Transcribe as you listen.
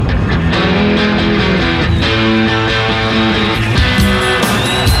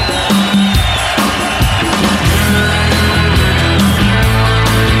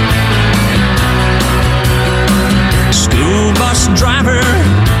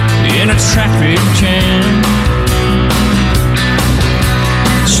traffic jam.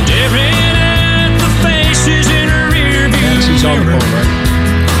 Staring at the faces in a rearview mirror.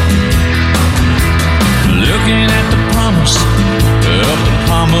 Looking at the promise of the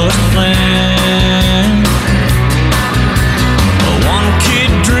promised land. One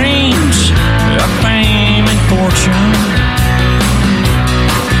kid dreams of fame and fortune.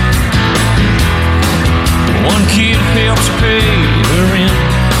 One kid helps pay the rent.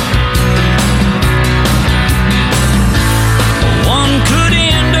 One could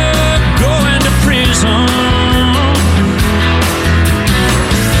end up going to prison.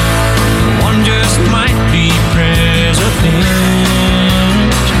 One just might be president.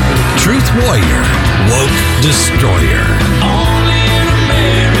 Truth warrior, woke destroyer. Only in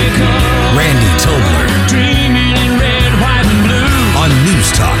America. Randy Tobler. Dreaming in red, white, and blue. On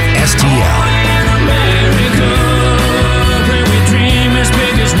News Talk STL. Only in America, where we dream as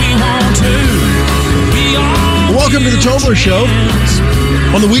big as we want to. Welcome to the Tobler Show.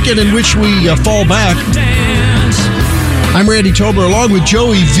 On the weekend in which we fall back, I'm Randy Tobler along with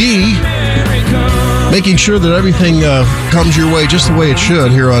Joey V, making sure that everything comes your way just the way it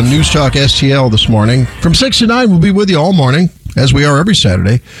should here on News Talk STL this morning. From 6 to 9, we'll be with you all morning, as we are every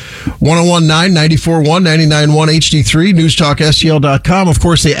Saturday. 101.9, 94.1, 99.1 HD3, newstalkstl.com. Of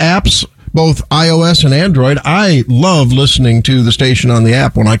course, the apps, both iOS and Android. I love listening to the station on the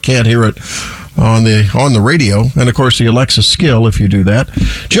app when I can't hear it on the radio, and of course the Alexa skill if you do that.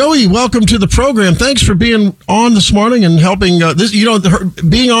 Joey, welcome to the program. Thanks for being on this morning and helping. This, you know,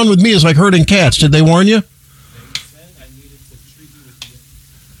 being on with me is like herding cats. Did they warn you?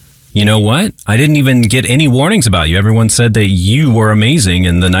 You know what? I didn't even get any warnings about you. Everyone said that you were amazing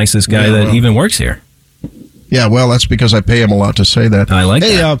and the nicest guy that even works here. Yeah, well, that's because I pay him a lot to say that. I like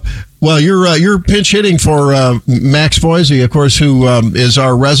that. Well, you're pinch hitting for Max Foizey, of course, who is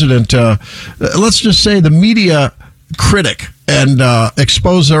our resident, let's just say the media critic and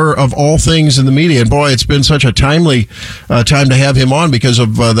exposer of all things in the media. And boy, it's been such a timely time to have him on because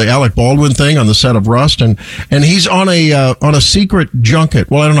of the Alec Baldwin thing on the set of Rust. And he's on a secret junket.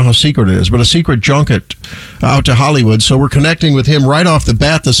 Well, I don't know how secret it is, but a secret junket out to Hollywood. So we're connecting with him right off the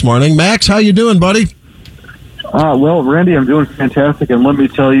bat this morning. Max, how you doing, buddy? Well, Randy, I'm doing fantastic, and let me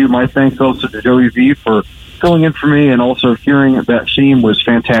tell you, my thanks also to Joey V for filling in for me, and also hearing that theme was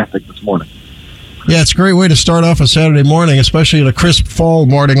fantastic this morning. Yeah, it's a great way to start off a Saturday morning, especially in a crisp fall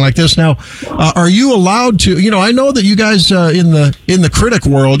morning like this. Now, are you allowed to? You know, I know that you guys in the critic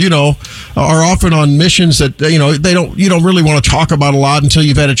world, you know, are often on missions that you don't really want to talk about a lot until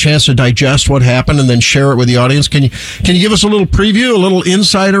you've had a chance to digest what happened and then share it with the audience. Can you give us a little preview, a little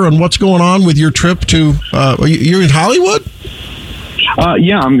insider on what's going on with your trip to? You're in Hollywood?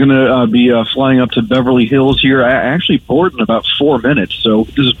 Yeah, I'm going to be flying up to Beverly Hills here. I actually board in about 4 minutes, so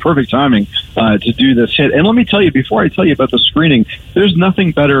this is perfect timing to do this hit. And let me tell you, before I tell you about the screening, there's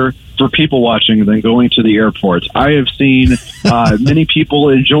nothing better for people watching than going to the airports. I have seen many people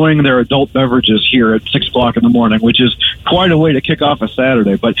enjoying their adult beverages here at 6 o'clock in the morning, which is quite a way to kick off a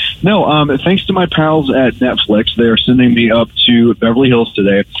Saturday. But no, thanks to my pals at Netflix, they are sending me up to Beverly Hills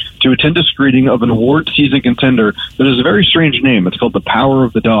today to attend a screening of an award season contender that is a very strange name. It's called The Power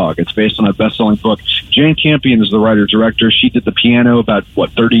of the Dog. It's based on a best-selling book. Jane Campion is the writer-director. She did The Piano about,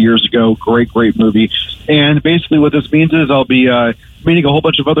 30 years ago. Great movie. And basically what this means is I'll be meeting a whole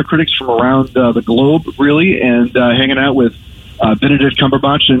bunch of other critics from around the globe, really, and hanging out with Benedict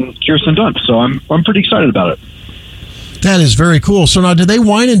Cumberbatch and Kirsten Dunst. So I'm pretty excited about it. That is very cool. So now, did they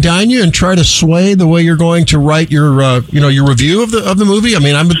wine and dine you and try to sway the way you're going to write your review of the movie? I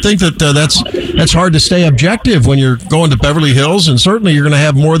mean, I would think that that's hard to stay objective when you're going to Beverly Hills, and certainly you're going to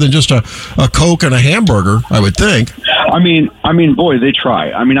have more than just a Coke and a hamburger, I would think. I mean, boy, they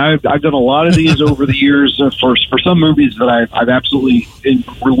try. I mean, I've done a lot of these over the years for some movies that I've absolutely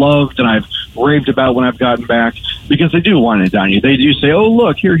loved and I've raved about when I've gotten back, because they do wine and dine you. They do say, "Oh,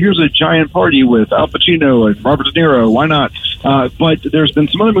 look, here's a giant party with Al Pacino and Robert De Niro. Why not?" But there's been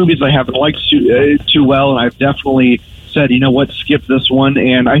some other movies I haven't liked too well, and I've definitely said, you know what, skip this one.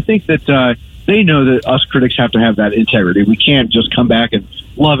 And I think that they know that us critics have to have that integrity. We can't just come back and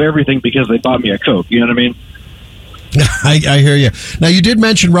love everything because they bought me a Coke. You know what I mean? I hear you. Now, you did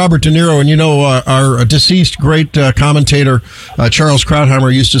mention Robert De Niro, and you know our deceased great commentator Charles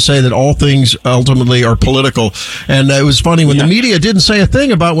Krauthammer used to say that all things ultimately are political. And it was funny when the media didn't say a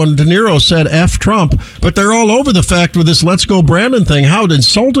thing about when De Niro said F Trump, but they're all over the fact with this "Let's Go Brandon" thing, how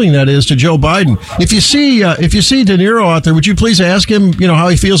insulting that is to Joe Biden. If you see De Niro out there, would you please ask him, how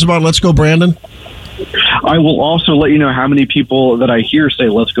he feels about "Let's Go Brandon"? I will also let you know how many people that I hear say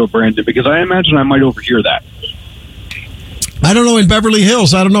 "Let's Go Brandon," because I imagine I might overhear that. I don't know in Beverly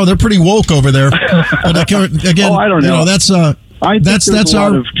Hills. I don't know. They're pretty woke over there. But again, I don't know. That's I think that's there's a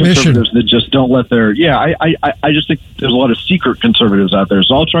lot our of conservatives that just don't let their. Yeah, I just think there's a lot of secret conservatives out there.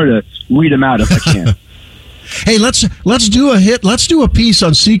 So I'll try to weed them out if I can. Hey, let's do a hit. Let's do a piece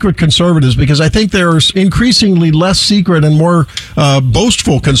on secret conservatives, because I think there's increasingly less secret and more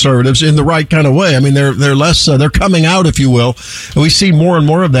boastful conservatives in the right kind of way. I mean, they're less. They're coming out, if you will. And we see more and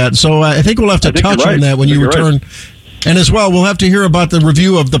more of that. So I think we'll have to touch on that when you return. Right. And as well, we'll have to hear about the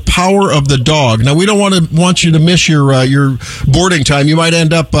review of The Power of the Dog. Now, we don't want you to miss your boarding time. You might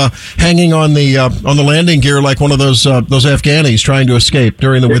end up hanging on the landing gear like one of those Afghanis trying to escape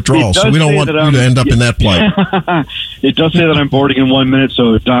during the withdrawal. So we don't want you to end up in that plight. It does say that I'm boarding in 1 minute.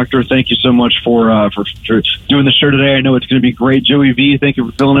 So, Doctor, thank you so much for doing the show today. I know it's going to be great. Joey V, thank you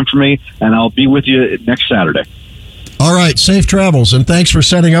for filling in for me, and I'll be with you next Saturday. All right, safe travels, and thanks for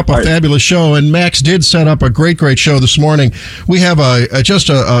setting up a fabulous show. And Max did set up a great show this morning. We have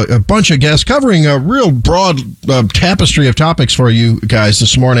just a bunch of guests covering a real broad tapestry of topics for you guys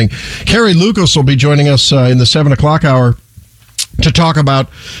this morning. Carrie Lucas will be joining us in the 7 o'clock hour to talk about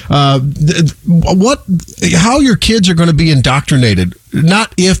how your kids are going to be indoctrinated.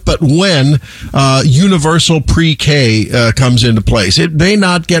 Not if, but when universal pre-K comes into place. It may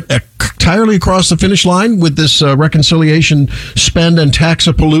not get entirely across the finish line with this reconciliation spend and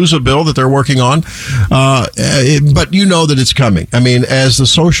taxapalooza bill that they're working on, but you know that it's coming. I mean, as the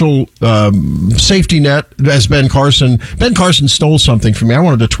social safety net, as Ben Carson stole something from me. I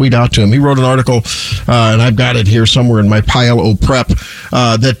wanted to tweet out to him. He wrote an article, and I've got it here somewhere in my pile of prep,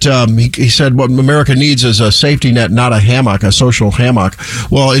 that he said what America needs is a safety net, not a hammock, a social hammock.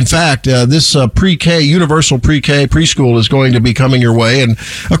 Well, in fact, this pre-K, universal pre-K, preschool is going to be coming your way. And,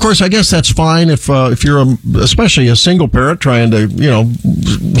 of course, I guess that's fine if you're especially a single parent trying to,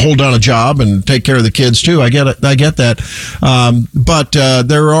 hold down a job and take care of the kids, too. I get it. I get that. But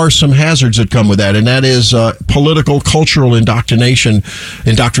there are some hazards that come with that, and that is political, cultural indoctrination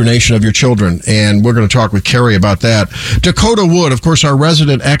of your children. And we're going to talk with Carrie about that. Dakota Wood, of course, our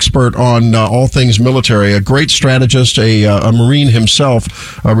resident expert on all things military, a great strategist, a Marine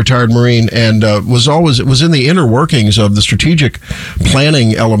himself, a retired Marine, and was in the inner workings of the strategic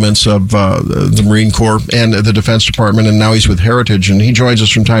planning elements of the Marine Corps and the Defense Department, and now he's with Heritage, and he joins us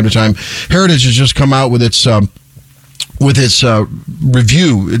from time to time. Heritage has just come out with its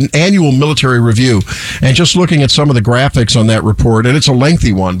review, an annual military review, and just looking at some of the graphics on that report, and it's a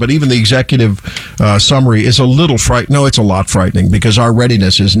lengthy one, but even the executive summary is a little frightening. No, it's a lot frightening, because our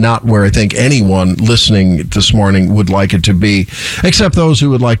readiness is not where I think anyone listening this morning would like it to be, except those who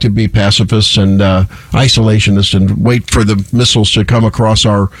would like to be pacifists and isolationists and wait for the missiles to come across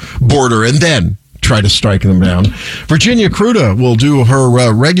our border and then try to strike them down. Virginia Kruta will do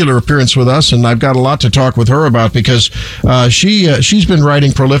her regular appearance with us, and I've got a lot to talk with her about, because she's been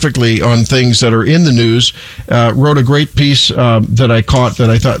writing prolifically on things that are in the news. Wrote a great piece that I caught that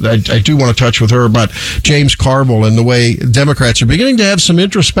I thought I do want to touch with her about James Carville and the way Democrats are beginning to have some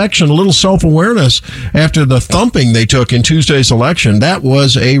introspection, a little self-awareness after the thumping they took in Tuesday's election. That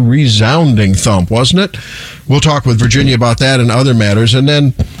was a resounding thump, wasn't it? We'll talk with Virginia about that and other matters. And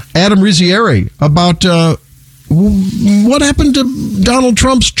then Adam Rizzieri about what happened to Donald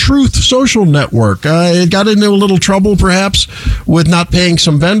Trump's Truth social network. It got into a little trouble, perhaps, with not paying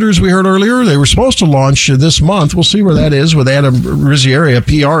some vendors we heard earlier. They were supposed to launch this month. We'll see where that is with Adam Rizzieri, a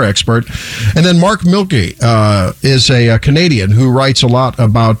PR expert. And then Mark Milke is a Canadian who writes a lot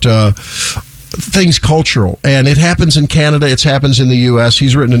about things cultural, and it happens in Canada, it happens in the U.S.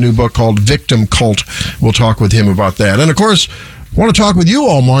 He's written a new book called Victim Cult. We'll talk with him about that. And, of course, I want to talk with you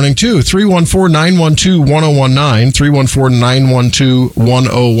all morning, too. 314-912-1019,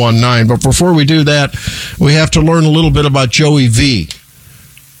 314-912-1019. But before we do that, we have to learn a little bit about Joey V.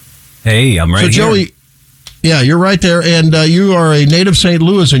 Hey, I'm right here. So, Joey, yeah, you're right there, and you are a native St.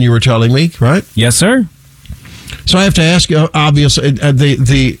 Louis, and you were telling me, right? Yes, sir. So I have to ask you, obviously,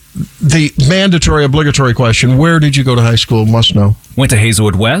 the mandatory, obligatory question: where did you go to high school? Must know. Went to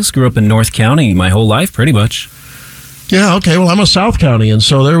Hazelwood West. Grew up in North County my whole life, pretty much. Yeah. Okay. Well, I'm a South County, and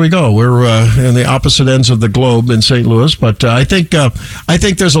so there we go. We're in the opposite ends of the globe in St. Louis, but I think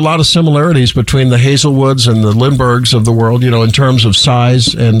there's a lot of similarities between the Hazelwoods and the Lindberghs of the world, in terms of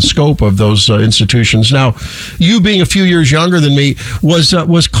size and scope of those institutions. Now, you being a few years younger than me,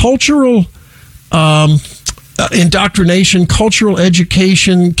 was cultural indoctrination, cultural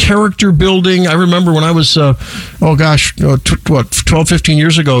education, character building. I remember when I was, 12, 15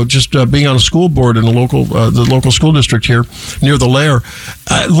 years ago, just being on a school board in the local school district here near the Lair.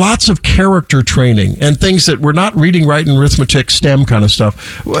 Lots of character training and things that were not reading, writing, arithmetic, STEM kind of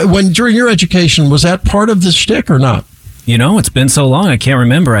stuff. During your education, was that part of the shtick or not? It's been so long, I can't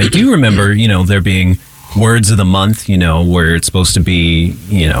remember. I do remember, there being words of the month, where it's supposed to be,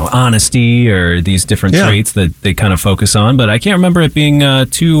 honesty or these different traits that they kind of focus on. But I can't remember it being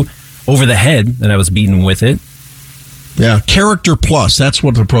too over the head that I was beaten with it. Yeah, Character Plus. That's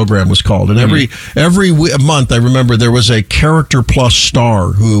what the program was called. And every month, I remember there was a Character Plus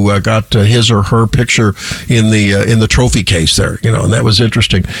star who got his or her picture in the trophy case there. And that was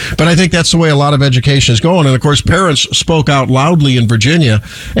interesting. But I think that's the way a lot of education is going. And of course, parents spoke out loudly in Virginia,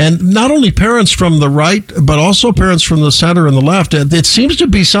 and not only parents from the right, but also parents from the center and the left. It seems to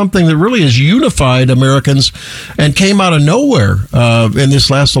be something that really has unified Americans and came out of nowhere in this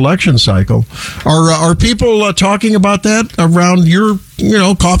last election cycle. Are people talking about that around your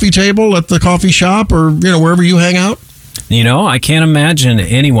coffee table at the coffee shop or wherever you hang out? I can't imagine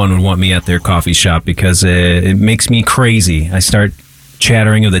anyone would want me at their coffee shop because it makes me crazy. I start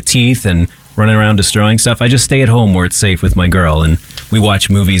chattering of the teeth and running around destroying stuff. I just stay at home where it's safe with my girl, and we watch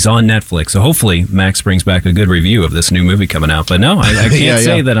movies on Netflix. So hopefully Max brings back a good review of this new movie coming out. But no, I can't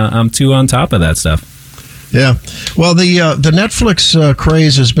say that I'm too on top of that stuff. Yeah. Well, the Netflix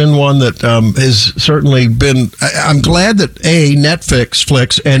craze has been one that has certainly been. I'm glad that A,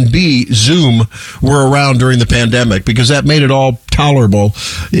 Netflix and B, Zoom were around during the pandemic, because that made it all tolerable,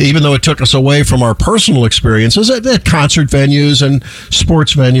 even though it took us away from our personal experiences at concert venues and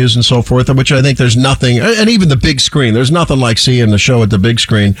sports venues and so forth, which I think there's nothing, and even the big screen, there's nothing like seeing the show at the big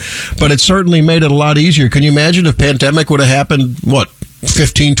screen, but it certainly made it a lot easier. Can you imagine if pandemic would have happened,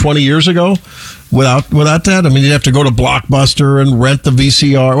 15, 20 years ago? Without that, I mean, you'd have to go to Blockbuster and rent the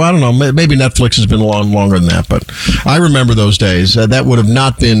VCR. Well, I don't know. Maybe Netflix has been a lot longer than that, but I remember those days. That would have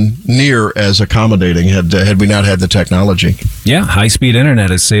not been near as accommodating had we not had the technology. Yeah, high-speed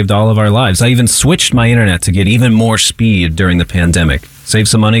internet has saved all of our lives. I even switched my internet to get even more speed during the pandemic. Save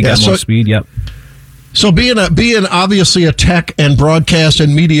some money, got more speed. Yep. So being obviously a tech and broadcast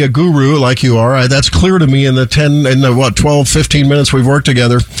and media guru like you are, that's clear to me in the 12, 15 minutes we've worked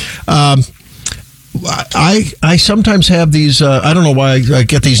together. I sometimes have these, I don't know why I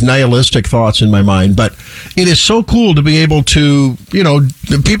get these nihilistic thoughts in my mind, but it is so cool to be able to,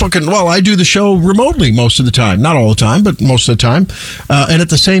 people can, I do the show remotely most of the time, not all the time, but most of the time. And at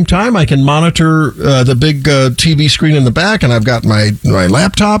the same time, I can monitor the big TV screen in the back, and I've got my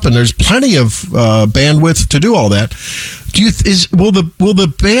laptop, and there's plenty of bandwidth to do all that. Will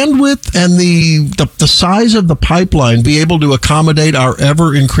the bandwidth and the size of the pipeline be able to accommodate our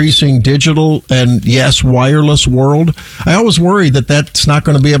ever increasing digital and wireless world? I always worry that that's not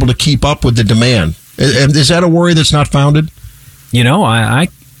going to be able to keep up with the demand. Is that a worry that's not founded? I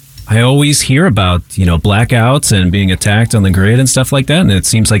always hear about blackouts and being attacked on the grid and stuff like that, and it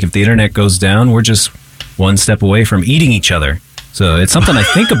seems like if the internet goes down, we're just one step away from eating each other. So it's something I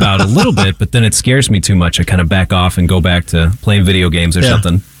think about a little bit, but then it scares me too much. I kind of back off and go back to playing video games or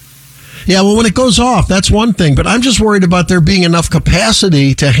something. Yeah, well, when it goes off, that's one thing. But I'm just worried about there being enough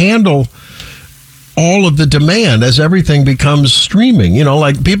capacity to handle all of the demand as everything becomes streaming.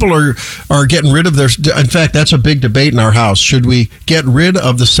 Like people are getting rid of their... In fact, that's a big debate in our house. Should we get rid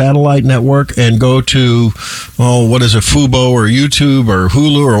of the satellite network and go to, Fubo or YouTube or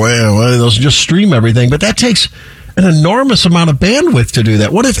Hulu or those, just stream everything? But that takes an enormous amount of bandwidth to do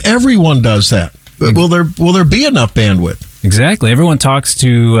that. What if everyone does that? Will there be enough bandwidth? Exactly. Everyone talks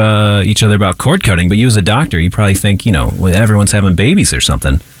to each other about cord cutting, but you as a doctor, you probably think, everyone's having babies or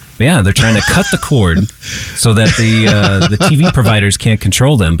something. But yeah, they're trying to cut the cord so that the TV providers can't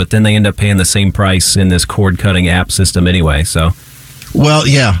control them, but then they end up paying the same price in this cord cutting app system anyway. So, well,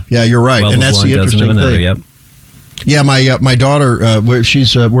 yeah, you're right, and that's the interesting thing. Yep. Yeah, my daughter,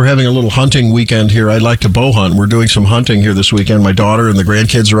 we're having a little hunting weekend here. I like to bow hunt. We're doing some hunting here this weekend. My daughter and the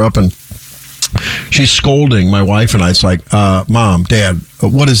grandkids are up, and she's scolding my wife and I. It's like, Mom, Dad,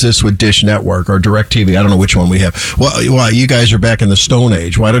 what is this with Dish Network or DirecTV? I don't know which one we have. Well, you guys are back in the Stone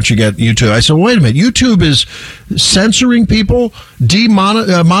Age. Why don't you get YouTube? I said, wait a minute. YouTube is censoring people,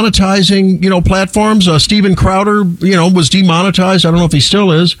 monetizing, platforms. Steven Crowder, was demonetized. I don't know if he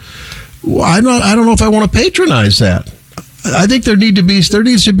still is. I don't know if I want to patronize that. I think there needs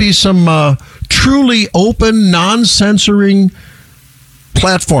to be some truly open, non-censoring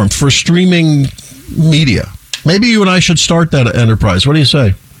platforms for streaming media. Maybe you and I should start that enterprise. What do you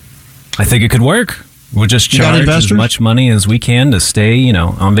say? I think it could work. We'll just charge as much money as we can to stay,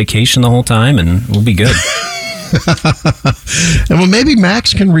 on vacation the whole time, and we'll be good. And maybe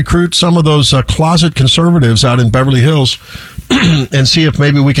Max can recruit some of those closet conservatives out in Beverly Hills and see if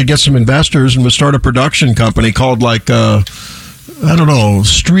maybe we could get some investors and we'll start a production company called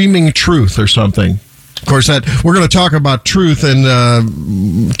Streaming Truth or something. Of course, that we're going to talk about truth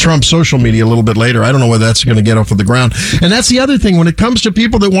and Trump's social media a little bit later. I don't know whether that's going to get off of the ground. And that's the other thing. When it comes to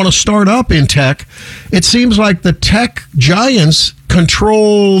people that want to start up in tech, it seems like the tech giants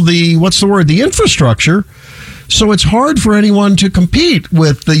control the infrastructure. So it's hard for anyone to compete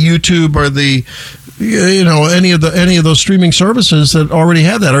with the YouTube or the any of those streaming services that already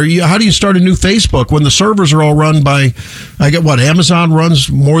have that. How do you start a new Facebook when the servers are all run by Amazon runs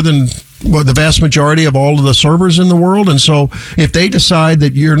more than the vast majority of all of the servers in the world, and so if they decide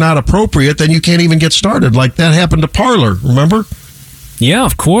that you're not appropriate, then you can't even get started. Like that happened to Parler, remember? Yeah,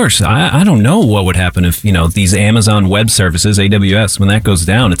 of course. I don't know what would happen if these Amazon Web Services, AWS, when that goes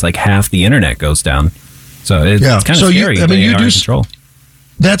down, it's like half the internet goes down. So it's kind of scary. You do control.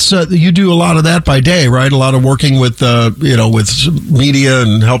 That's you do a lot of that by day, right? A lot of working with with media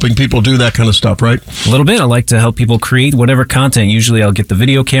and helping people do that kind of stuff, right? A little bit. I like to help people create whatever content. Usually, I'll get the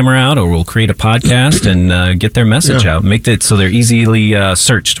video camera out, or we'll create a podcast and get their message out, make it so they're easily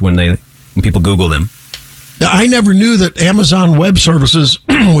searched when people Google them. I never knew that Amazon Web Services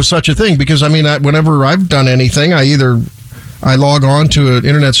was such a thing because whenever I've done anything, I log on to an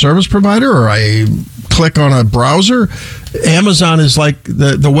internet service provider or I click on a browser. Amazon is like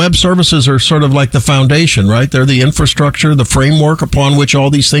the web services are sort of like the foundation, right? They're the infrastructure, the framework upon which all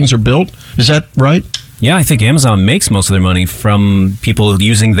these things are built. Is that right? Yeah, I think Amazon makes most of their money from people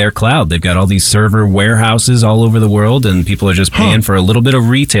using their cloud. They've got all these server warehouses all over the world, and people are just paying for a little bit of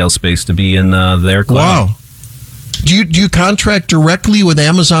retail space to be in their cloud. Wow. Do you contract directly with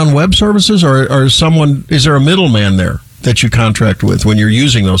Amazon Web Services, or is there a middleman there that you contract with when you're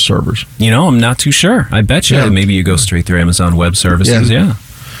using those servers? I'm not too sure. I bet you maybe you go straight through Amazon Web Services. Yeah,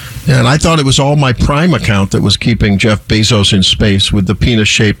 and I thought it was all my Prime account that was keeping Jeff Bezos in space with the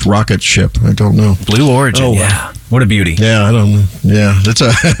penis-shaped rocket ship. I don't know. Blue Origin. Oh, yeah. What a beauty. Yeah, I don't know. Yeah, that's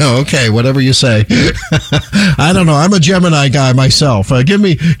okay, whatever you say. I don't know. I'm a Gemini guy myself. Give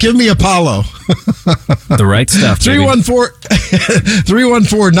me Apollo. The right stuff.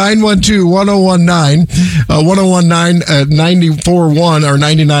 314-912-1019, 1019-941 or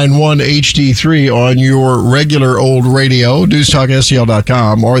 99.1 HD3 on your regular old radio,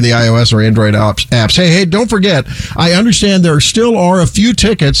 newstalkstl.com, or the iOS or Android apps. Hey, don't forget, I understand there still are a few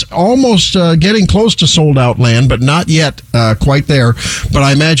tickets almost getting close to sold out land, but not yet quite there. But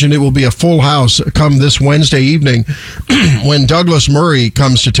I imagine it will be a full house come this Wednesday evening when Douglas Murray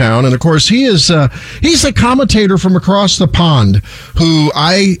comes to town. And of course, he's a commentator from across the pond who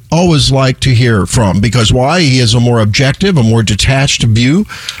I always like to hear from, because why? He has a more objective, a more detached view,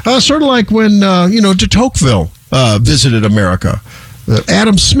 sort of like when de Tocqueville visited America.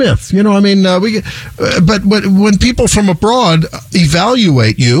 Adam Smith, but when people from abroad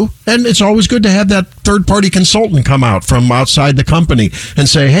evaluate you, and it's always good to have that third-party consultant come out from outside the company and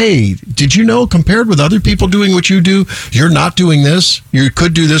say, hey, did you know, compared with other people doing what you do, you're not doing this, you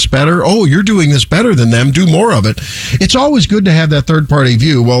could do this better, oh, you're doing this better than them, do more of it. It's always good to have that third-party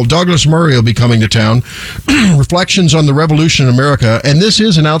view. Well, Douglas Murray will be coming to town, Reflections on the Revolution in America, and this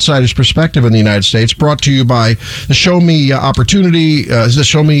is an outsider's perspective in the United States, brought to you by the Show Me Opportunity, the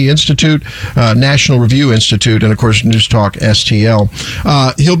Show Me Institute, National Review Institute, and of course News Talk STL.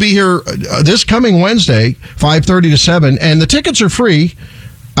 He'll be here this coming Wednesday, 5:30 to 7, and the tickets are free.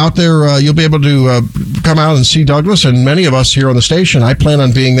 Out there, you'll be able to come out and see Douglas, and many of us here on the station. I plan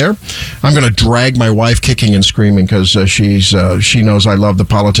on being there. I'm going to drag my wife kicking and screaming because she knows I love the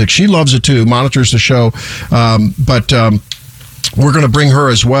politics. She loves it too, monitors the show, but we're going to bring her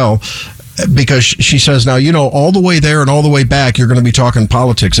as well. Because she says, now, all the way there and all the way back, you're going to be talking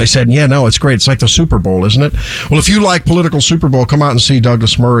politics. I said, yeah, no, it's great. It's like the Super Bowl, isn't it? Well, if you like political Super Bowl, come out and see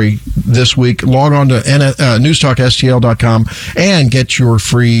Douglas Murray this week. Log on to newstalkstl.com and get your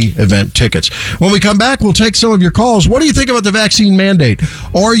free event tickets. When we come back, we'll take some of your calls. What do you think about the vaccine mandate?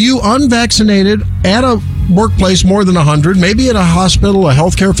 Are you unvaccinated at a workplace more than 100, maybe at a hospital, a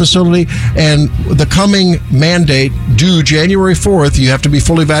healthcare facility, and the coming mandate due January 4th, you have to be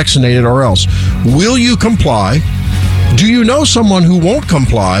fully vaccinated or else. Will you comply? Do you know someone who won't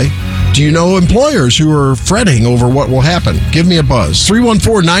comply? Do you know employers who are fretting over what will happen? Give me a buzz.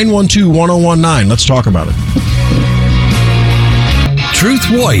 314-912-1019. Let's talk about it. Truth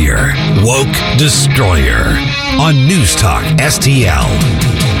Warrior, Woke Destroyer on News Talk STL.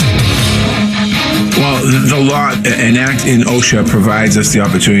 Well, the law, an act in OSHA provides us the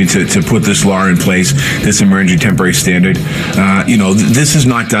opportunity to put this law in place, this emerging temporary standard. This is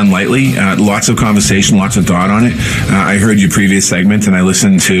not done lightly. Lots of conversation, lots of thought on it. I heard your previous segment, and I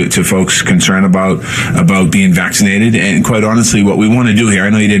listened to folks concerned about being vaccinated. And quite honestly, what we want to do here, I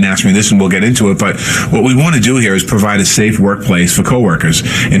know you didn't ask me this, and we'll get into it, but what we want to do here is provide a safe workplace for coworkers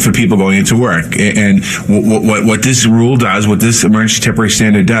and for people going into work. And what this rule does, what this emergency temporary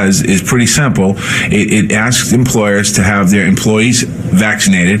standard does, is pretty simple. It asks employers to have their employees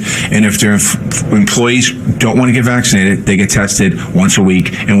vaccinated, and if their employees don't want to get vaccinated, they get tested once a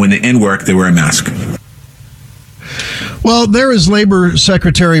week, and when they end work, they wear a mask. Well, there is Labor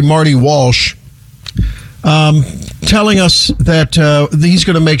Secretary Marty Walsh telling us that he's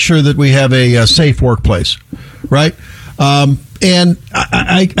going to make sure that we have a safe workplace, right? And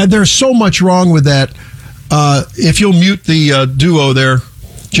there's so much wrong with that. If you'll mute the duo there,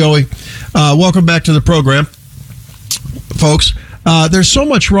 Joey. Welcome back to the program, folks. There's so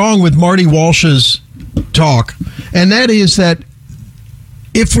much wrong with Marty Walsh's talk, and that is that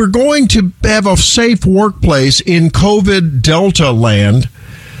if we're going to have a safe workplace in COVID Delta land,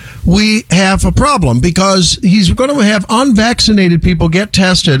 we have a problem, because he's going to have unvaccinated people get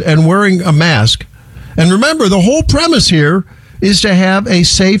tested and wearing a mask. And remember, the whole premise here is to have a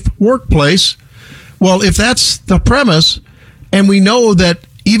safe workplace. Well, if that's the premise, and we know that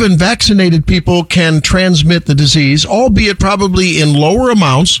even vaccinated people can transmit the disease, albeit probably in lower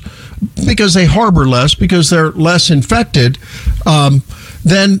amounts because they harbor less, because they're less infected,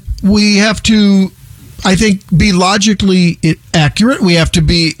 then we have to, I think, be logically accurate. We have to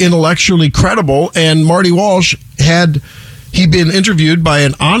be intellectually credible. And Marty Walsh, had he been interviewed by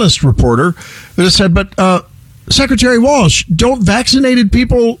an honest reporter, would have said, but Secretary Walsh, don't vaccinated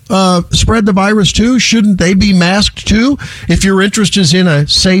people spread the virus too? Shouldn't they be masked too? If your interest is in a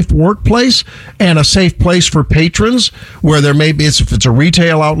safe workplace and a safe place for patrons, where there may be, if it's a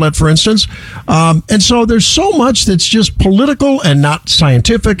retail outlet, for instance. And so there's so much that's just political and not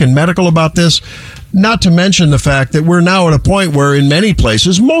scientific and medical about this. Not to mention the fact that we're now at a point where in many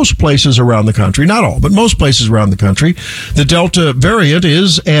places, most places around the country, not all, but most places around the country, the Delta variant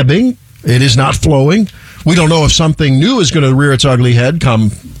is ebbing. It is not flowing. We don't know if something new is going to rear its ugly head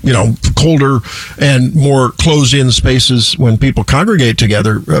come, colder and more closed-in spaces when people congregate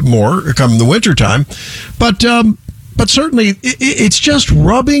together more come the wintertime. But certainly it's just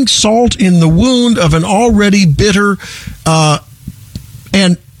rubbing salt in the wound of an already bitter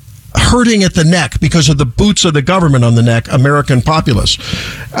and hurting at the neck because of the boots of the government on the neck American populace.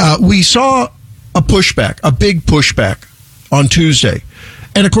 We saw a pushback, a big pushback on Tuesday.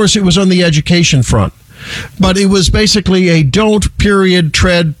 And, of course, it was on the education front. But it was basically a don't, period,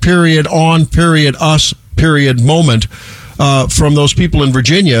 tread, period, on, period, us, period moment from those people in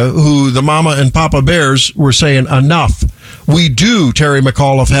Virginia who the mama and papa bears were saying enough. We do, Terry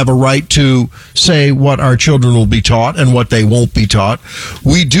McAuliffe, have a right to say what our children will be taught and what they won't be taught.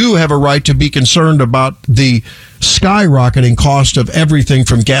 We do have a right to be concerned about the skyrocketing cost of everything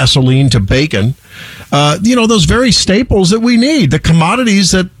from gasoline to bacon. Those very staples that we need, the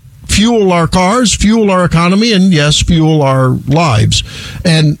commodities that fuel our cars, fuel our economy, and yes, fuel our lives.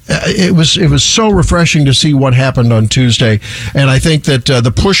 And it was so refreshing to see what happened on Tuesday. And I think that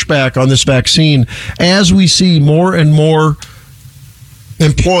the pushback on this vaccine, as we see more and more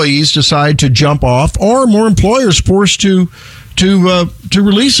employees decide to jump off, or more employers forced to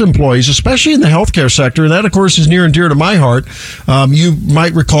release employees, especially in the healthcare sector. And that, of course, is near and dear to my heart. You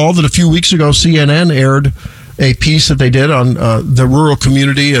might recall that a few weeks ago, CNN aired a piece that they did on the rural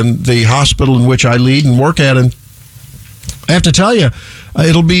community and the hospital in which I lead and work at. And I have to tell you,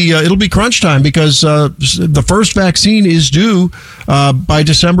 it'll be crunch time, because the first vaccine is due by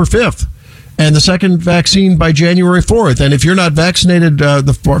December 5th. And the second vaccine by January 4th. And if you're not vaccinated,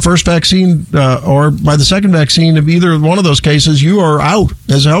 the first vaccine or by the second vaccine of either one of those cases, you are out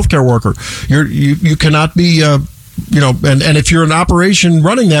as a healthcare worker. You cannot be. And if you're an operation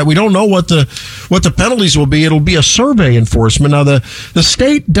running that, we don't know what the penalties will be. It'll be a survey enforcement. Now, the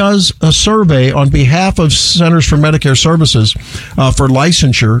state does a survey on behalf of Centers for Medicare Services for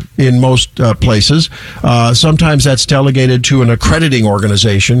licensure in most places. Sometimes that's delegated to an accrediting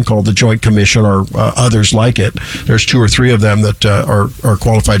organization called the Joint Commission or others like it. There's 2 or 3 of them that are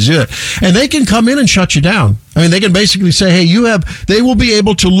qualified to do that. And they can come in and shut you down. I mean, they can basically say, hey, they will be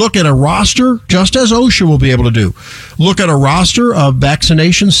able to look at a roster, just as OSHA will be able to do. Look at a roster of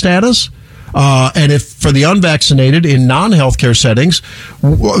vaccination status. And if for the unvaccinated in non-healthcare settings,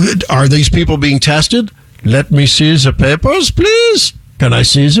 are these people being tested? Let me see the papers, please. Can I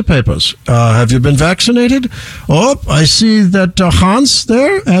see the papers? Have you been vaccinated? Oh, I see that Hans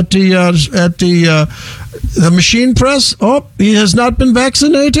there at the machine press. Oh, he has not been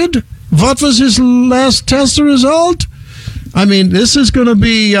vaccinated. What was his last test result? I mean, this is going to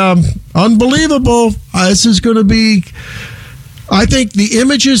be unbelievable. This is going to be... I think the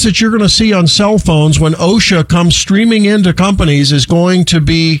images that you're going to see on cell phones when OSHA comes streaming into companies is going to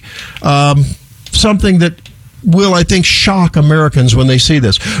be something that will, I think, shock Americans when they see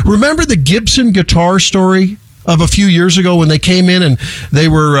this. Remember the Gibson guitar story of a few years ago when they came in and they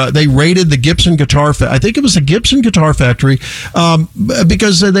raided the Gibson guitar I think it was the Gibson guitar factory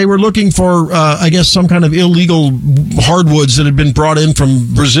because they were looking for I guess some kind of illegal hardwoods that had been brought in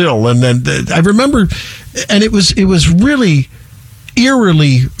from Brazil. And then I remember, and it was really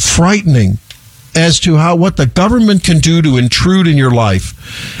eerily frightening as to what the government can do to intrude in your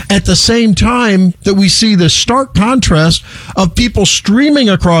life. At the same time that we see this stark contrast of people streaming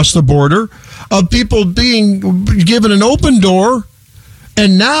across the border, of people being given an open door,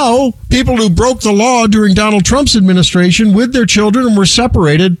 and now people who broke the law during Donald Trump's administration with their children and were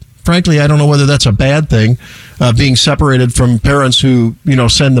separated. Frankly, I don't know whether that's a bad thing, being separated from parents who,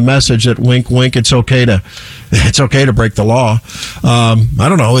 send the message that wink, wink, it's okay to break the law. I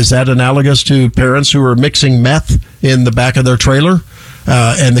don't know. Is that analogous to parents who are mixing meth in the back of their trailer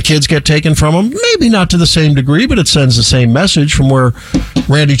and the kids get taken from them? Maybe not to the same degree, but it sends the same message from where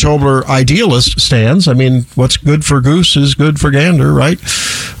Randy Tobler, idealist, stands. I mean, what's good for goose is good for gander, right?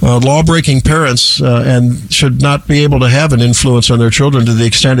 Law-breaking parents and should not be able to have an influence on their children to the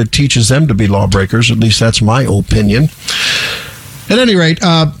extent it teaches them to be lawbreakers. At least that's my opinion. At any rate,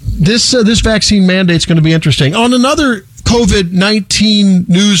 this vaccine mandate is going to be interesting. On another COVID-19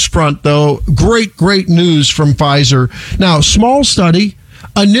 news front, though, great news from Pfizer. Now, small study,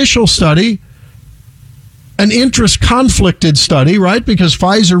 initial study, an interest-conflicted study, right? Because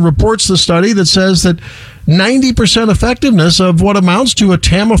Pfizer reports the study that says that 90% effectiveness of what amounts to a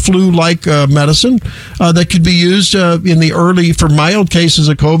Tamiflu-like medicine that could be used in the early, for mild cases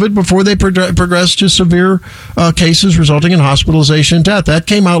of COVID before they progress to severe cases resulting in hospitalization and death. That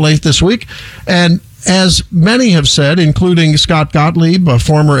came out late this week. And as many have said, including Scott Gottlieb, a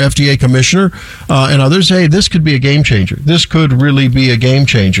former FDA commissioner, and others, hey, this could be a game changer. This could really be a game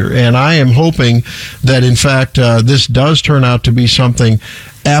changer. And I am hoping that, in fact, this does turn out to be something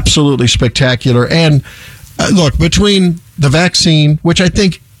absolutely spectacular. And look, between the vaccine, which I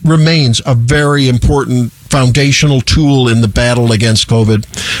think remains a very important foundational tool in the battle against COVID,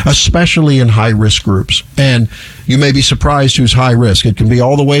 especially in high-risk groups. And you may be surprised who's high risk. It can be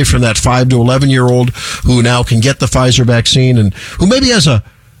all the way from that 5 to 11-year-old who now can get the Pfizer vaccine and who maybe has an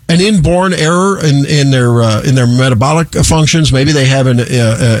inborn error in their metabolic functions. Maybe they have an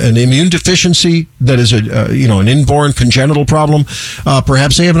immune deficiency that is an inborn congenital problem.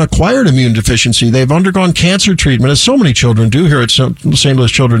 Perhaps they have an acquired immune deficiency. They've undergone cancer treatment, as so many children do here at St. Louis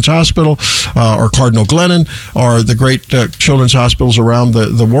Children's Hospital or Cardinal Glennon or the great children's hospitals around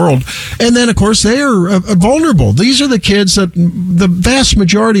the world. And then, of course, they are vulnerable. These are the kids that the vast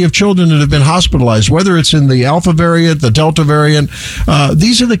majority of children that have been hospitalized, whether it's in the Alpha variant, the Delta variant,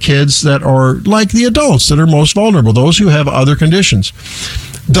 these are the kids that are like the adults that are most vulnerable, those who have other conditions.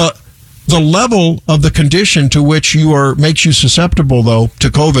 The level of the condition to which makes you susceptible, though, to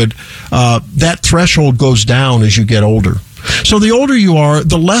COVID, that threshold goes down as you get older. So the older you are,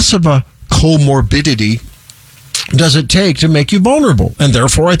 the less of a comorbidity does it take to make you vulnerable, and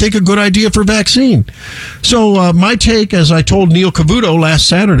therefore I think a good idea for vaccine. So my take, as I told Neil Cavuto last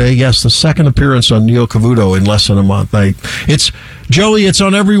Saturday, yes, the second appearance on Neil Cavuto in less than a month. It's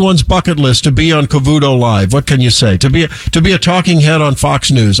on everyone's bucket list to be on Cavuto Live. What can you say? To be a talking head on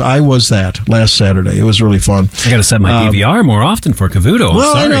Fox News. I was that last Saturday. It was really fun. I got to set my DVR more often for Cavuto.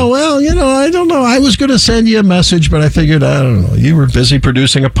 Well, I know. Well, I don't know. I was going to send you a message, but I figured, I don't know. You were busy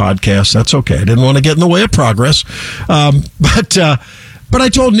producing a podcast. That's okay. I didn't want to get in the way of progress. But I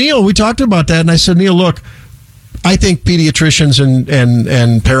told Neil, we talked about that, and I said, Neil, look, I think pediatricians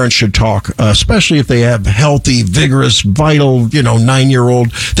and parents should talk, especially if they have healthy, vigorous, vital,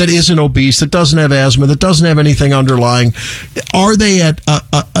 9-year-old that isn't obese, that doesn't have asthma, that doesn't have anything underlying. Are they at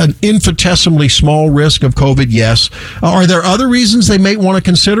an infinitesimally small risk of COVID? Yes. Are there other reasons they may want to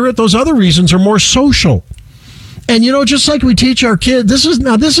consider it? Those other reasons are more social. And, just like we teach our kids, this is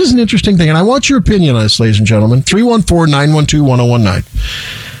an interesting thing, and I want your opinion on this, ladies and gentlemen.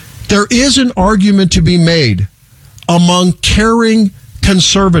 314-912-1019. There is an argument to be made among caring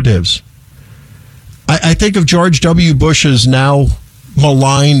conservatives. I think of George W. Bush's now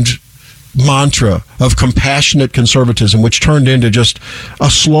maligned mantra of compassionate conservatism, which turned into just a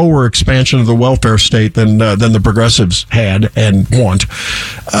slower expansion of the welfare state than the progressives had and want.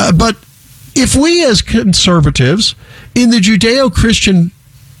 But if we as conservatives in the Judeo-Christian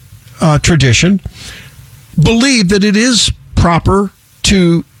tradition believe that it is proper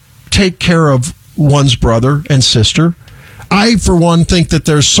to take care of one's brother and sister, I, for one, think that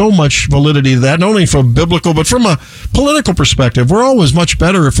there's so much validity to that, not only from biblical, but from a political perspective. We're always much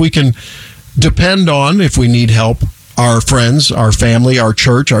better if we can depend on, if we need help, our friends, our family, our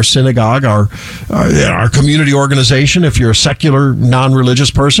church, our synagogue, our community organization, if you're a secular,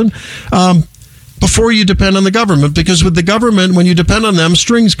 non-religious person, before you depend on the government. Because with the government, when you depend on them,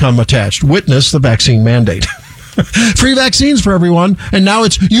 strings come attached. Witness the vaccine mandate. Free vaccines for everyone, and now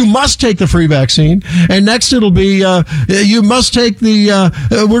it's you must take the free vaccine, and next it'll be you must take the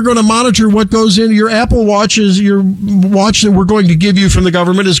we're going to monitor what goes into your Apple Watch. Your watch that we're going to give you from the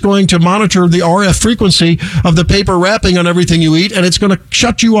government is going to monitor the RF frequency of the paper wrapping on everything you eat, and it's going to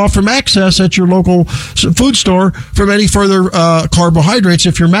shut you off from access at your local food store from any further carbohydrates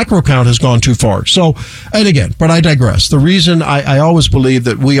if your macro count has gone too far. So, and again, but I digress. The reason I always believe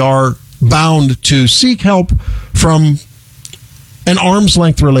that we are bound to seek help from an arm's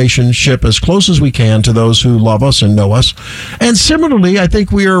length relationship as close as we can to those who love us and know us. And similarly, I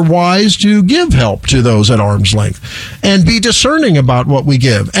think we are wise to give help to those at arm's length and be discerning about what we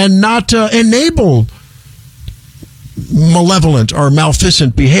give and not enable malevolent or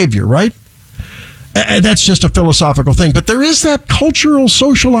maleficent behavior, right? That's just a philosophical thing. But there is that cultural,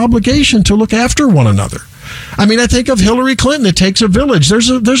 social obligation to look after one another. I mean, I think of Hillary Clinton. It takes a village. There's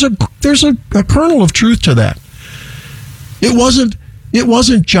a kernel of truth to that. It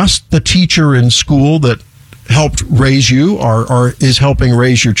wasn't just the teacher in school that helped raise you or is helping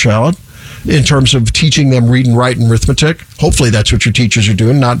raise your child in terms of teaching them read and write and arithmetic. Hopefully that's what your teachers are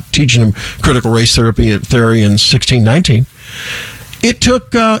doing, not teaching them critical race theory in 1619. It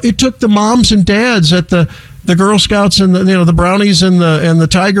took the moms and dads at the Girl Scouts and the Brownies and the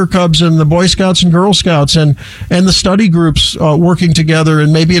Tiger Cubs and the Boy Scouts and Girl Scouts and the study groups working together,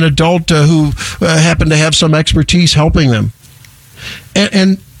 and maybe an adult who happened to have some expertise helping them.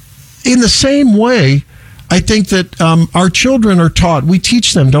 And in the same way, I think that our children are taught, we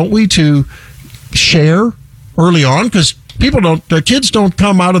teach them, don't we, to share early on, because kids don't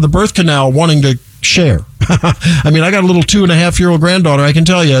come out of the birth canal wanting to share. I mean, I got a little 2.5-year-old granddaughter. I can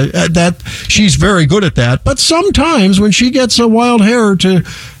tell you that she's very good at that. But sometimes when she gets a wild hair to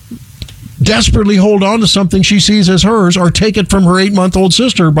desperately hold on to something she sees as hers or take it from her 8-month-old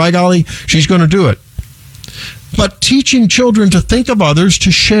sister, by golly, she's going to do it. But teaching children to think of others,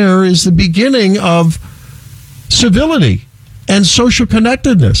 to share, is the beginning of civility and social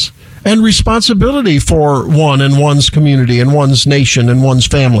connectedness and responsibility for one and one's community and one's nation and one's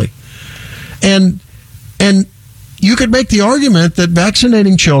family. And you could make the argument that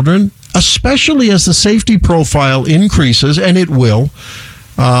vaccinating children, especially as the safety profile increases, and it will,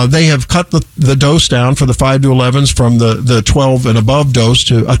 they have cut the dose down for the 5 to 11s from the 12 and above dose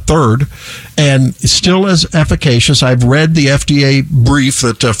to a third, and still as efficacious. I've read the FDA brief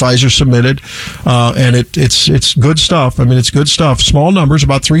that Pfizer submitted, and it's good stuff. I mean, it's good stuff. Small numbers,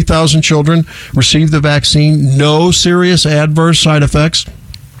 about 3,000 children received the vaccine. No serious adverse side effects.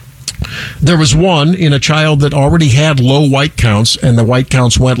 There was one in a child that already had low white counts, and the white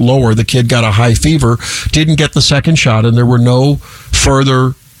counts went lower. The kid got a high fever, didn't get the second shot, and there were no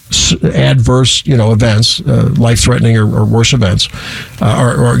further adverse, events, life-threatening or worse events,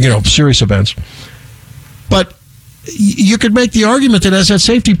 or serious events. But you could make the argument that as that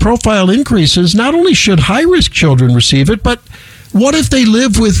safety profile increases, not only should high-risk children receive it, but what if they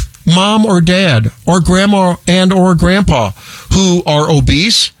live with mom or dad or grandma and or grandpa who are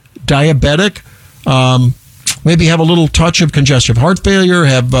obese, diabetic, maybe have a little touch of congestive heart failure,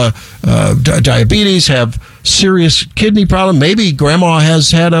 have diabetes, have serious kidney problem. Maybe grandma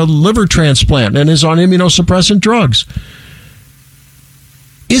has had a liver transplant and is on immunosuppressant drugs.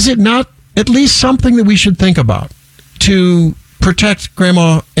 Is it not at least something that we should think about to protect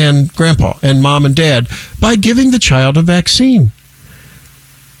grandma and grandpa and mom and dad by giving the child a vaccine?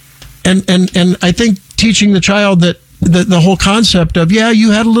 And I think teaching the child that the whole concept of, you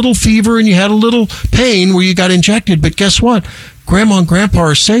had a little fever and you had a little pain where you got injected, but guess what? Grandma and Grandpa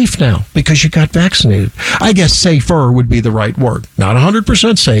are safe now because you got vaccinated. I guess safer would be the right word. Not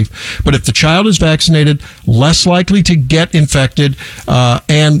 100% safe, but if the child is vaccinated, less likely to get infected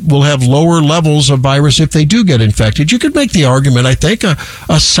and will have lower levels of virus if they do get infected. You could make the argument, I think, a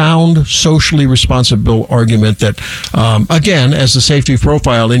sound, socially responsible argument that, again, as the safety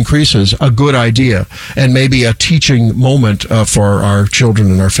profile increases, a good idea and maybe a teaching moment for our children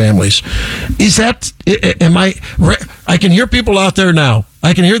and our families. Is that, I can hear people out there now.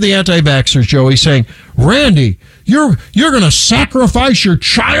 I can hear the anti-vaxxers, Joey, saying, Randy, you're going to sacrifice your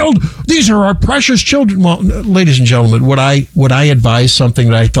child? These are our precious children. Well, ladies and gentlemen, would I advise something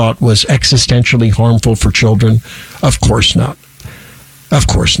that I thought was existentially harmful for children? Of course not. Of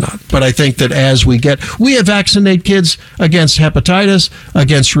course not. But I think that as we have vaccinate kids against hepatitis,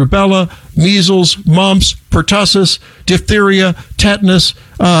 against rubella, measles, mumps, pertussis, diphtheria, tetanus,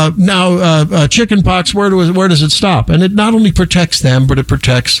 now chickenpox. Where does it stop? And it not only protects them, but it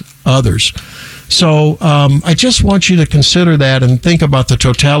protects others. So I just want you to consider that and think about the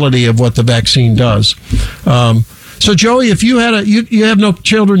totality of what the vaccine does. So Joey, if you had you have no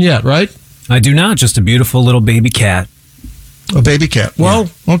children yet, right? I do not. Just a beautiful little baby cat. A baby cat. Well,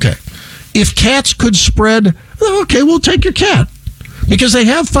 okay. If cats could spread, okay, we'll take your cat. Because they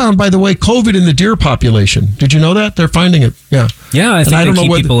have found, by the way, COVID in the deer population. Did you know that? They're finding it. Yeah. Yeah, I think they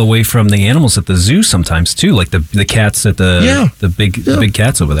keep people away from the animals at the zoo sometimes, too, like the cats at the big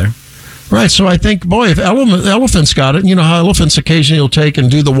cats over there. Right. So I think, boy, if elephants got it, you know how elephants occasionally will take and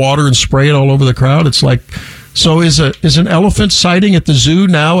do the water and spray it all over the crowd? It's like, so is an elephant sighting at the zoo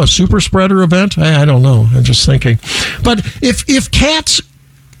now a super spreader event? I don't know. I'm just thinking. But if cats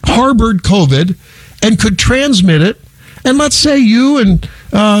harbored COVID and could transmit it, and let's say you and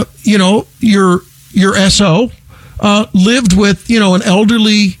your SO lived with an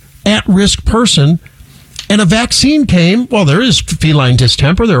elderly at-risk person, and a vaccine came. Well, there is feline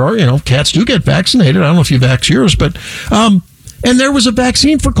distemper. There are cats do get vaccinated. I don't know if you vax yours, but. And there was a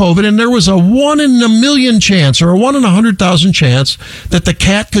vaccine for COVID, and there was a 1 in a million chance or a 1 in 100,000 chance that the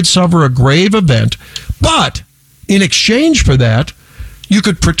cat could suffer a grave event. But in exchange for that, you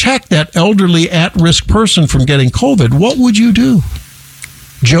could protect that elderly at-risk person from getting COVID. What would you do?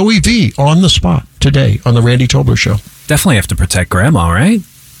 Joey V on the spot today on the Randy Tobler Show. Definitely have to protect Grandma, right?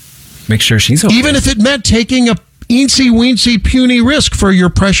 Make sure she's okay. Even if it meant taking a eensy-weensy puny risk for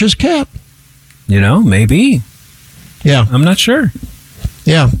your precious cat. Maybe. Yeah, I'm not sure.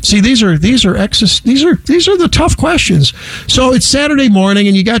 Yeah, see, these are the tough questions. So it's Saturday morning,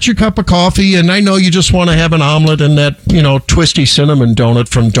 and you got your cup of coffee, and I know you just want to have an omelet and that twisty cinnamon donut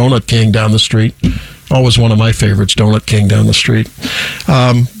from Donut King down the street. Always one of my favorites, Donut King down the street.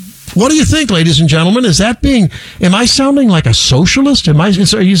 What do you think, ladies and gentlemen? Am I sounding like a socialist?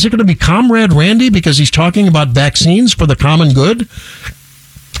 Is it going to be Comrade Randy because he's talking about vaccines for the common good?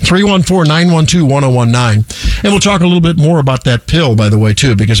 314-912-1019. And we'll talk a little bit more about that pill, by the way,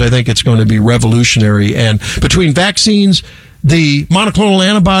 too, because I think it's going to be revolutionary. And between vaccines, the monoclonal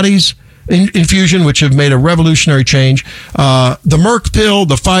antibodies infusion, which have made a revolutionary change, the Merck pill,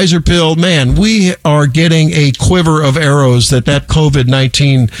 the Pfizer pill, man, we are getting a quiver of arrows that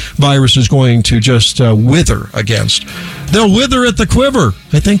COVID-19 virus is going to just wither against. They'll wither at the quiver.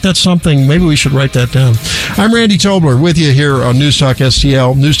 I think that's something, maybe we should write that down. I'm Randy Tobler with you here on News Talk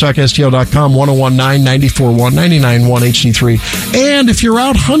STL, newstalkstl.com, 1019-941-991 HD3. And if you're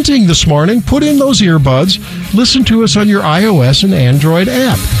out hunting this morning, put in those earbuds. Listen to us on your iOS and Android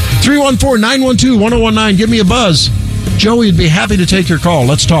app. 314-912-1019. Give me a buzz. Joey would be happy to take your call.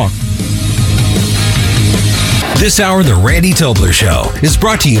 Let's talk. This hour of the Randy Tobler Show is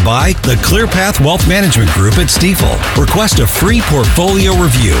brought to you by the ClearPath Wealth Management Group at Stifel. Request a free portfolio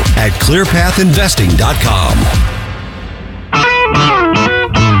review at clearpathinvesting.com.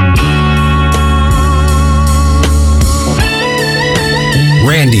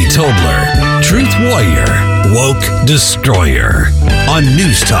 Randy Tobler, Truth Warrior, Woke Destroyer on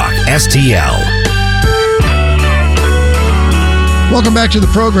News Talk STL. Welcome back to the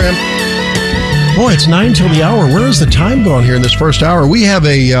program. Boy, it's 9 till the hour. Where is the time gone here in this first hour? We have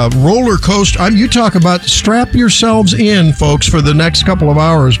a roller coaster. You talk about strap yourselves in, folks, for the next couple of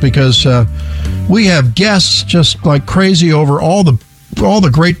hours because we have guests just like crazy over all the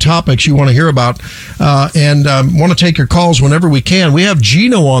great topics you want to hear about, and want to take your calls whenever we can. We have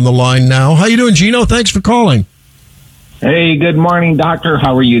Gino on the line now. How you doing, Gino? Thanks for calling. Hey, good morning, doctor.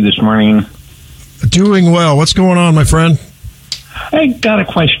 How are you this morning? Doing well. What's going on, my friend? I got a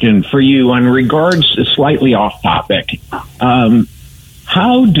question for you in regards, slightly off topic.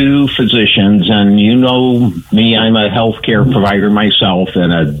 How do physicians, and you know me, I'm a healthcare provider myself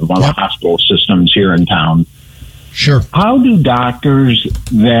in one of the hospital systems here in town. Sure. How do doctors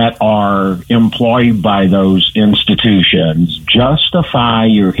that are employed by those institutions justify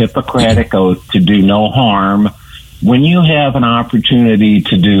your Hippocratic oath to do no harm when you have an opportunity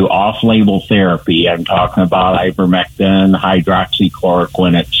to do off-label therapy? I'm talking about ivermectin,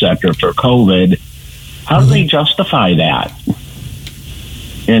 hydroxychloroquine, et cetera, for COVID. How do they justify that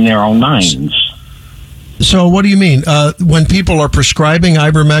in their own minds? So what do you mean? When people are prescribing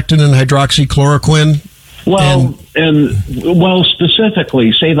ivermectin and hydroxychloroquine? Well,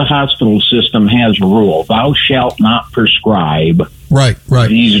 specifically, say the hospital system has a rule: thou shalt not prescribe. Right.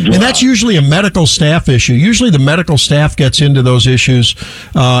 These drugs. And that's usually a medical staff issue. Usually the medical staff gets into those issues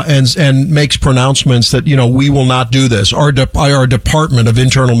and makes pronouncements that, we will not do this. Our Department of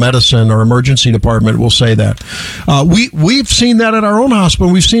Internal Medicine or Emergency Department will say that. We've seen that at our own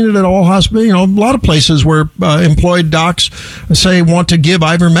hospital. We've seen it at all hospitals. A lot of places where employed docs say want to give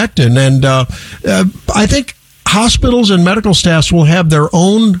ivermectin. And I think hospitals and medical staffs will have their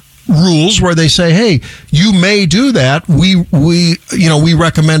own rules where they say, hey, you may do that. We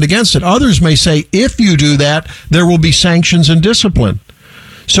recommend against it. Others may say, if you do that, there will be sanctions and discipline.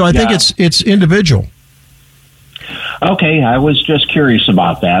 So I think it's individual. Okay, I was just curious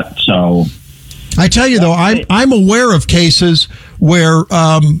about that. So I tell you, though, I'm aware of cases where,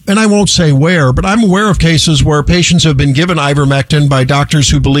 and I won't say where, but I'm aware of cases where patients have been given ivermectin by doctors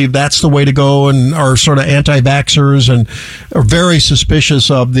who believe that's the way to go and are sort of anti-vaxxers and are very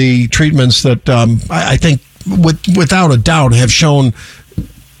suspicious of the treatments that I think, without a doubt, have shown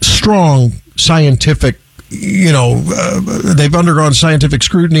strong scientific, they've undergone scientific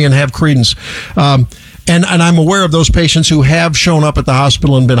scrutiny and have credence. And I'm aware of those patients who have shown up at the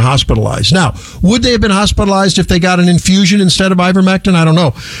hospital and been hospitalized. Now, would they have been hospitalized if they got an infusion instead of ivermectin? I don't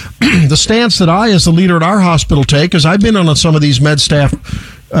know. The stance that I, as the leader at our hospital, take, as I've been on some of these med staff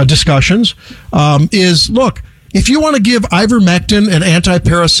discussions, is, look, if you want to give ivermectin and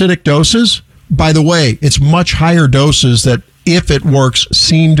antiparasitic doses, by the way, it's much higher doses that, if it works,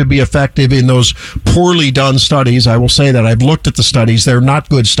 seem to be effective in those poorly done studies. I will say that. I've looked at the studies. They're not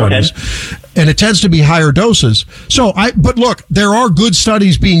good studies. Okay. And it tends to be higher doses. But look, there are good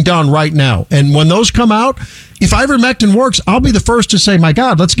studies being done right now. And when those come out, if ivermectin works, I'll be the first to say, my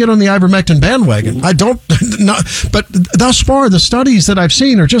God, let's get on the ivermectin bandwagon. But thus far, the studies that I've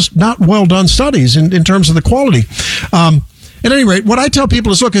seen are just not well done studies in terms of the quality. At any rate, what I tell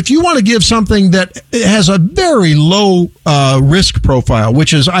people is, look, if you want to give something that has a very low risk profile,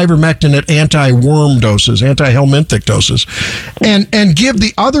 which is ivermectin at anti-worm doses, anti-helminthic doses, and give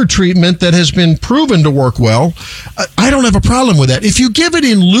the other treatment that has been proven to work well, I don't have a problem with that. If you give it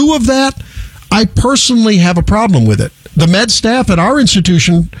in lieu of that, I personally have a problem with it. The med staff at our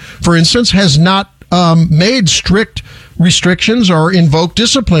institution, for instance, has not made strict restrictions or invoke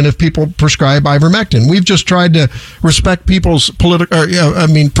discipline if people prescribe ivermectin. We've just tried to respect people's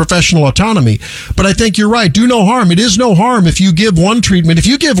professional autonomy. But I think you're right. Do no harm. It is no harm if you give one treatment. If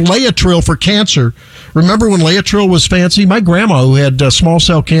you give Laetrile for cancer, remember when Laetrile was fancy? My grandma, who had small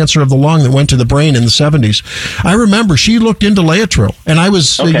cell cancer of the lung that went to the brain in the 70s, I remember she looked into Laetrile. And I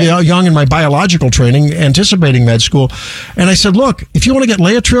was young in my biological training, anticipating med school. And I said, look, if you want to get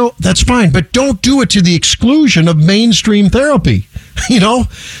Laetrile, that's fine. But don't do it to the exclusion of mainstream therapy.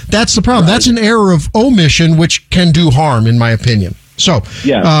 That's the problem. Right. That's an error of omission, which can do harm, in my opinion. So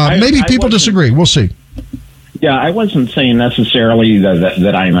maybe people disagree. We'll see. Yeah, I wasn't saying necessarily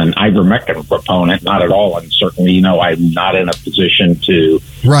that I'm an ivermectin proponent, not at all. And certainly, I'm not in a position to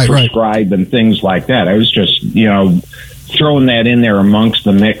prescribe and things like that. I was just, throwing that in there amongst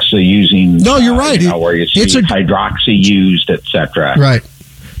the mix of using. No, you're right. Where you see hydroxy used, et cetera. Right.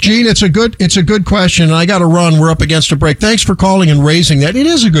 Gene, it's a good question, and I got to run. We're up against a break. Thanks for calling and raising that. It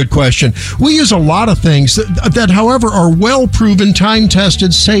is a good question. We use a lot of things that however, are well-proven,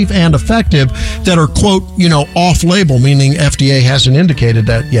 time-tested, safe, and effective that are, quote, off-label, meaning FDA hasn't indicated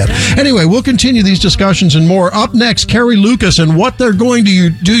that yet. Anyway, we'll continue these discussions and more. Up next, Carrie Lucas and what they're going to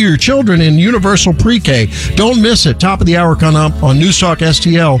do your children in universal pre-K. Don't miss it. Top of the hour coming up on News Talk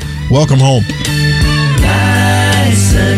STL. Welcome home.